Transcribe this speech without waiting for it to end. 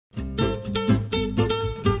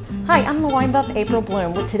Hi, I'm the wine buff April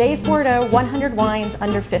Bloom with today's Bordeaux 100 wines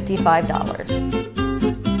under $55.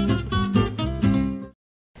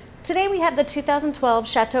 Today we have the 2012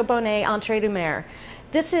 Chateau Bonnet Entre-Deux-Mers.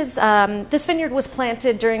 This vineyard was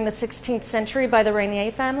planted during the 16th century by the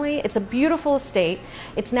Rainier family. It's a beautiful estate.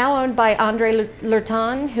 It's now owned by André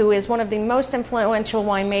Lerton, who is one of the most influential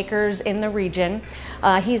winemakers in the region.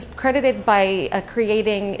 He's credited by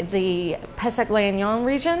creating the Pessac-Léognan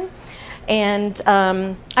region. And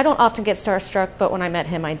I don't often get starstruck, but when I met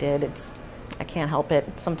him, I did. I can't help it.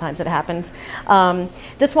 Sometimes it happens.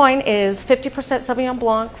 This wine is 50% Sauvignon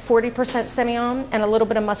Blanc, 40% Sémillon, and a little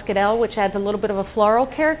bit of Muscadelle, which adds a little bit of a floral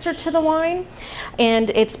character to the wine.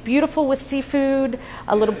 And it's beautiful with seafood,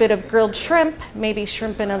 a little bit of grilled shrimp, maybe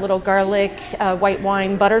shrimp and a little garlic, white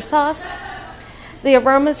wine butter sauce. The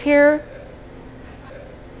aromas here,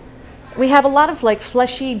 we have a lot of like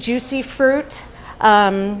fleshy, juicy fruit.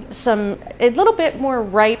 A little bit more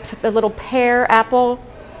ripe, a little pear, apple,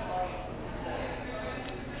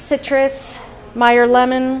 citrus, Meyer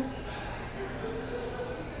lemon.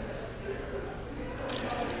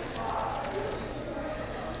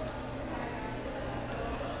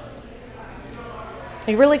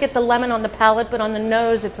 You really get the lemon on the palate, but on the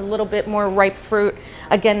nose it's a little bit more ripe fruit.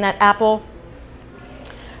 Again, that apple.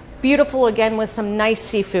 Beautiful again with some nice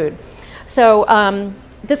seafood. So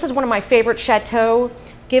this is one of my favorite chateaux.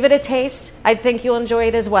 Give it a taste. I think you'll enjoy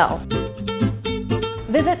it as well.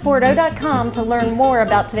 Visit Bordeaux.com to learn more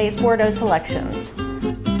about today's Bordeaux selections.